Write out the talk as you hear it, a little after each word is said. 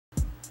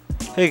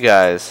Hey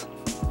guys,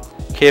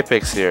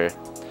 Kapex here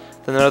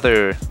with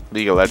another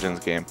League of Legends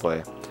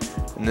gameplay,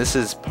 and this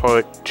is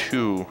part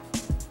 2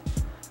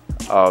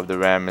 of the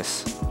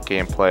Rammus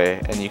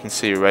gameplay, and you can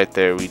see right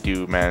there we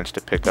do manage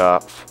to pick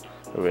off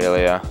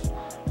Aurelia,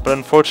 but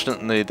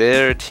unfortunately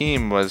their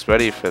team was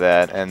ready for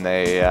that and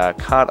they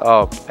caught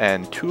up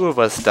and 2 of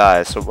us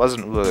died, so it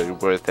wasn't really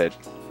worth it.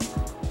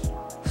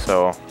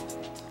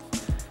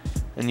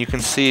 And you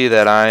can see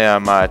that I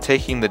am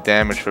taking the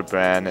damage for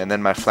Bran, and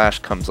then my flash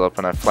comes up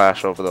and I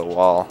flash over the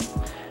wall.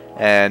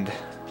 And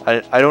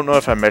I don't know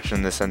if I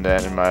mentioned this in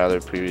my other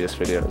previous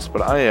videos,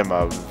 but I am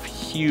a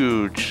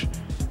huge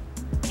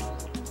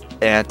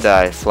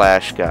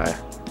anti-flash guy.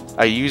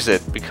 I use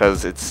it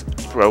because it's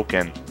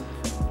broken,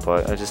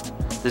 but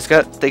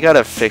they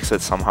gotta fix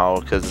it somehow,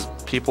 because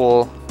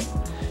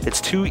it's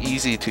too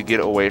easy to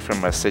get away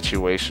from a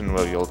situation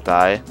where you'll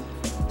die.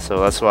 So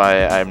that's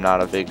why I'm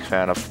not a big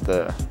fan of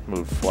the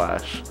move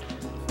flash.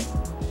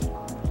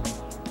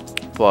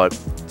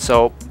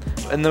 So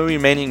in the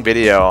remaining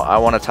video, I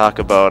want to talk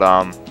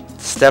about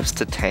steps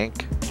to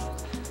tank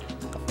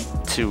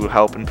to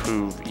help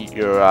improve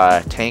your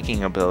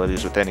tanking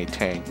abilities with any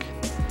tank.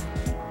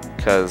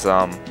 Because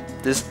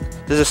there's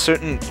a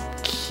certain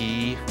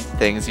key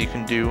things you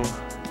can do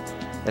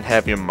and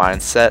have your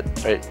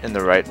mindset right in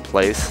the right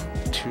place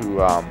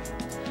to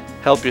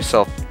help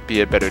yourself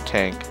be a better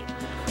tank.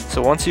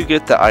 So once you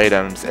get the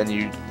items and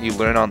you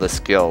learn all the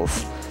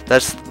skills,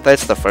 that's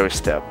the first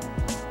step.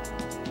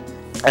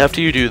 After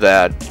you do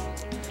that,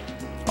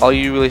 all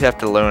you really have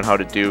to learn how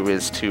to do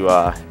is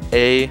to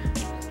A,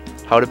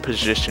 how to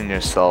position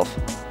yourself,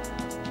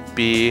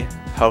 B,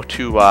 how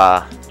to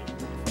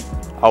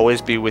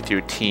always be with your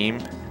team,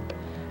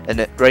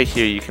 and right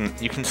here you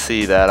can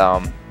see that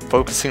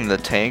focusing the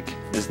tank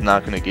is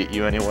not going to get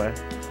you anywhere.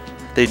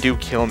 They do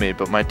kill me,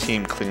 but my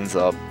team cleans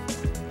up.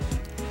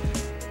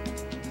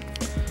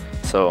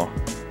 So,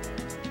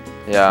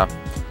 yeah,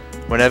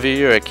 whenever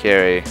you're a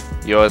carry,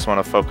 you always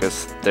want to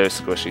focus their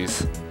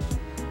squishies.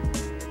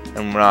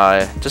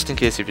 And just in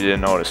case if you didn't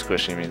know what a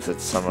squishy means,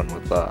 it's someone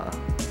with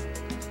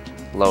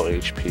low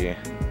HP.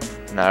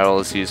 And I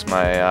always use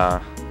my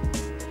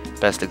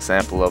best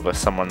example of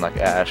someone like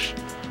Ashe.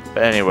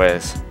 But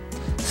anyways,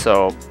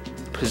 so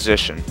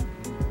position.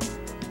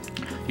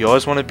 You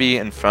always want to be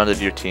in front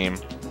of your team,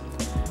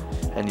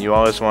 and you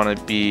always want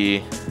to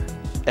be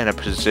in a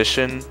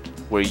position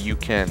where you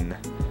can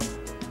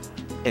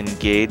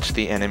engage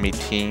the enemy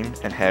team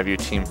and have your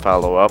team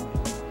follow up.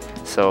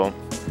 So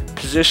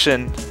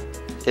position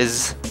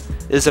is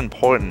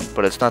important,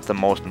 but it's not the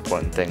most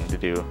important thing to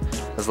do.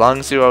 As long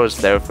as you're always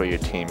there for your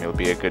team, you'll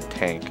be a good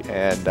tank.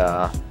 And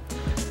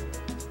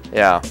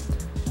yeah,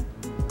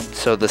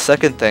 so the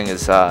second thing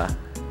is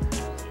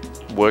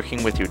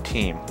working with your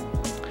team.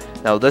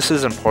 Now this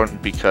is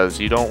important because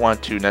you don't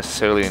want to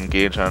necessarily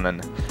engage on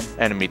an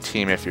enemy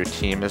team if your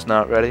team is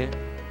not ready.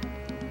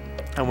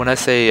 And when I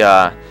say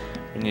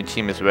when your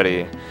team is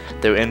ready,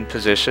 they're in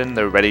position,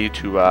 they're ready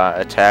to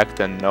attack,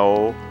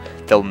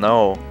 they'll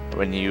know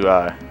when you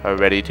are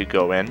ready to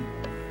go in.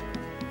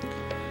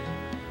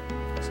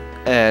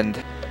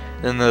 And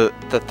then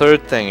the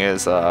third thing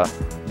is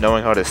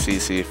knowing how to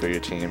CC for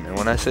your team. And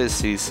when I say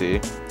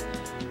CC,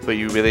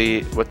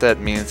 what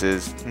that means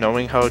is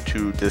knowing how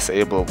to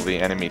disable the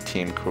enemy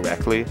team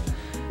correctly,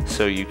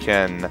 so you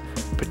can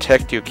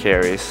protect your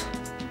carries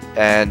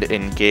and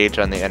engage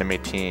on the enemy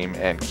team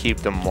and keep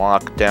them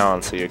locked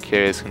down so your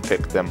carries can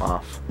pick them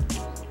off.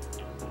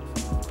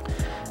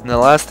 And the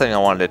last thing I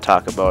wanted to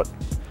talk about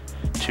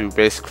to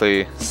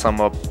basically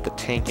sum up the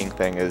tanking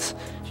thing is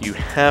you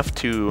have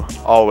to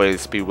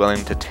always be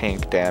willing to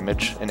tank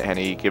damage in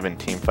any given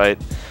team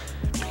fight,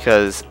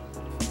 because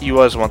you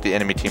always want the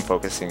enemy team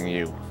focusing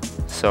you.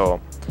 So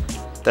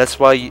that's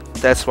why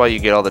you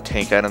get all the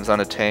tank items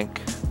on a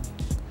tank.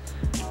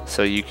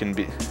 So you can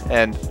be,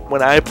 and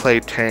when I play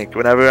tank,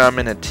 whenever I'm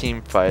in a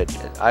team fight,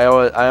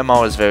 I am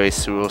always very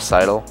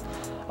suicidal.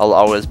 I'll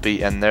always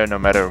be in there no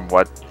matter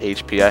what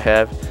HP I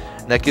have,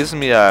 and that gives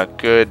me a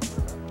good,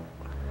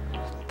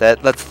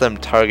 that lets them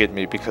target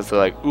me because they're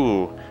like,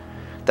 ooh,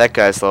 that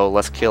guy's low,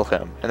 let's kill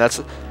him. And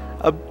that's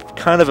a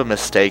kind of a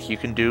mistake you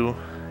can do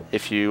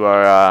if you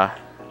are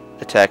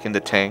attacking the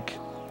tank.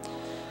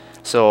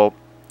 So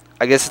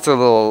I guess it's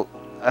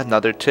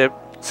another tip.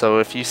 So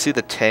if you see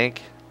the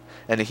tank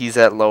and he's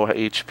at low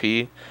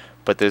HP,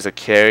 but there's a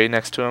carry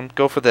next to him,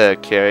 go for the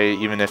carry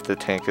even if the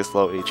tank is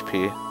low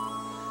HP.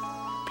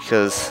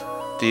 Because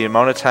the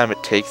amount of time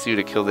it takes you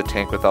to kill the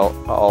tank with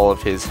all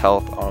of his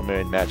health, armor,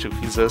 and magic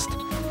resist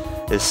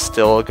is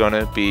still going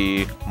to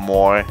be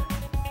more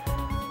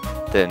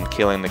than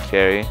killing the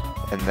carry.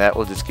 And that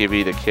will just give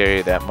you the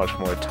carry that much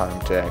more time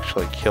to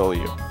actually kill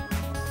you.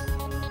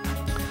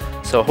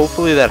 So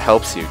hopefully that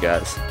helps you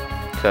guys,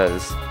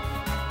 because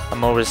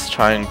I'm always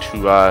trying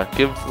to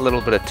give a little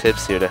bit of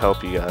tips here to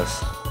help you guys,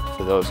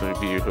 for those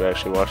of you who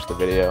actually watch the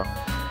video.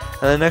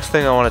 And the next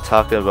thing I want to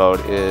talk about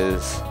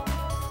is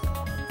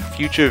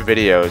future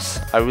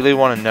videos. I really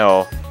want to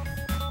know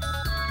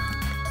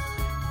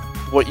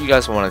what you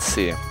guys want to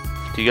see.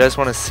 Do you guys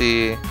want to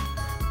see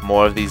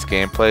more of these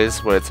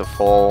gameplays where it's a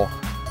full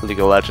League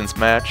of Legends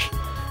match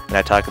and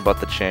I talk about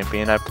the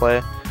champion I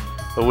play?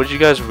 Or would you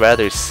guys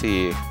rather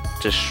see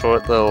just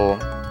short little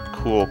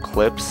cool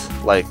clips,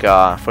 like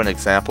for an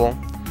example,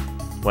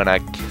 when I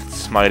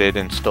smited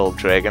and stole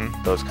Dragon,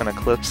 those kind of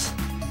clips?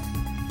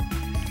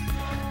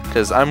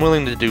 Because I'm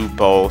willing to do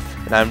both,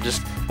 and I'm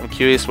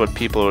curious what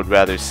people would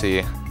rather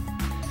see.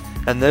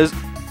 And there's,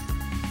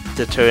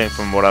 deterring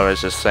from what I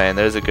was just saying,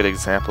 there's a good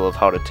example of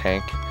how to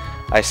tank.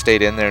 I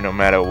stayed in there no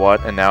matter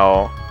what, and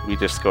now we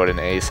just scored an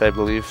ace, I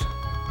believe.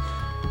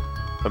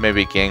 Or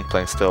maybe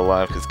Gangplank's still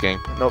alive, because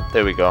nope,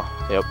 there we go.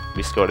 Yep,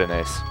 we scored an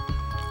ace.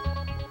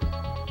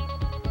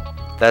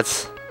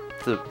 That's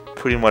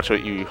pretty much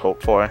what you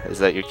hope for, is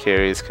that your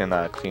carries can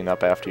clean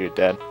up after you're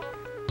dead.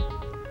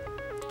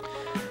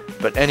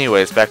 But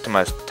anyways, back to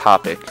my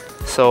topic.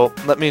 So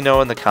let me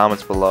know in the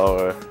comments below,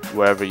 or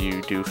wherever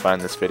you do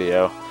find this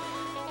video,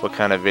 what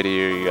kind of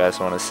video you guys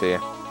want to see.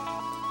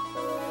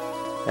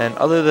 And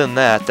other than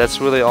that,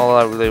 that's really all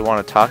I really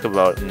want to talk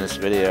about in this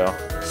video.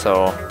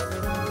 So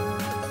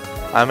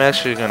I'm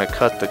actually going to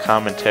cut the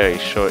commentary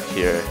short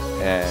here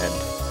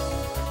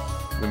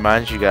and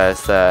remind you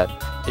guys that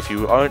if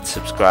you aren't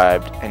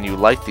subscribed and you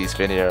like these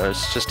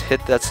videos, just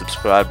hit that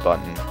subscribe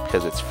button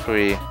because it's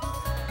free.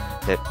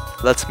 It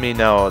lets me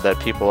know that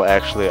people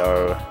actually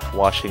are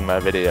watching my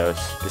videos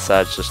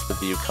besides just the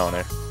view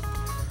counter.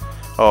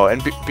 Oh,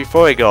 and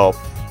before I go,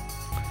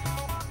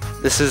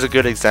 this is a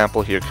good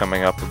example here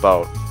coming up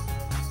about,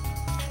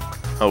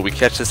 oh, we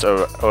catch this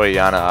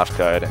Orianna off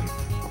guard and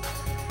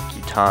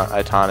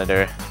I taunted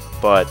her,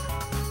 but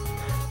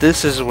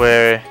this is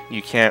where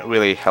you can't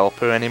really help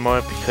her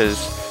anymore,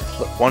 because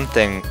one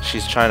thing,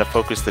 she's trying to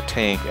focus the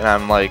tank and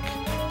I'm like,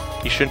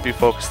 you shouldn't be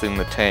focusing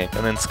the tank,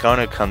 and then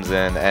Skarner comes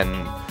in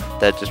and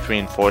that just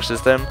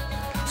reinforces them.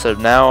 So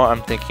now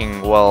I'm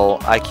thinking, well,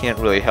 I can't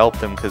really help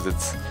them because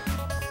it's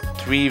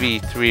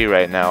 3v3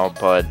 right now,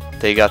 but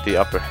they got the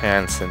upper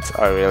hand since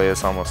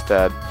Aurelia's almost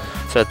dead.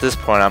 So at this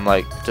point I'm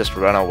like, just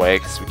run away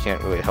because we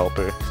can't really help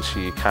her because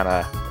she kind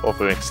of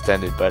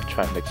overextended by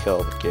trying to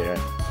kill the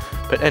Garen.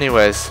 But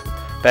anyways,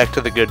 back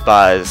to the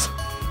goodbyes.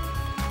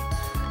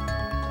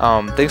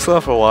 Thanks a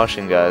lot for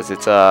watching, guys.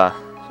 It's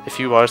if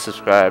you are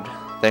subscribed,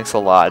 thanks a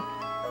lot.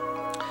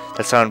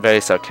 That sounded very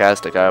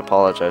sarcastic. I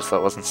apologize.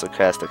 That wasn't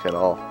sarcastic at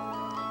all.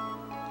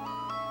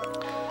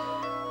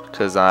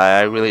 Because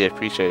I really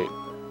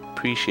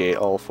appreciate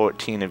all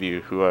 14 of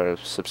you who are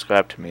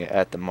subscribed to me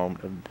at the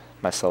moment of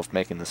myself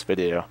making this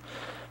video.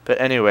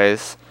 But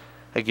anyways,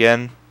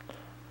 again,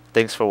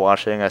 thanks for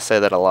watching. I say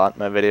that a lot in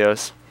my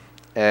videos.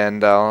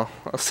 And I'll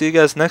see you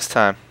guys next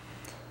time.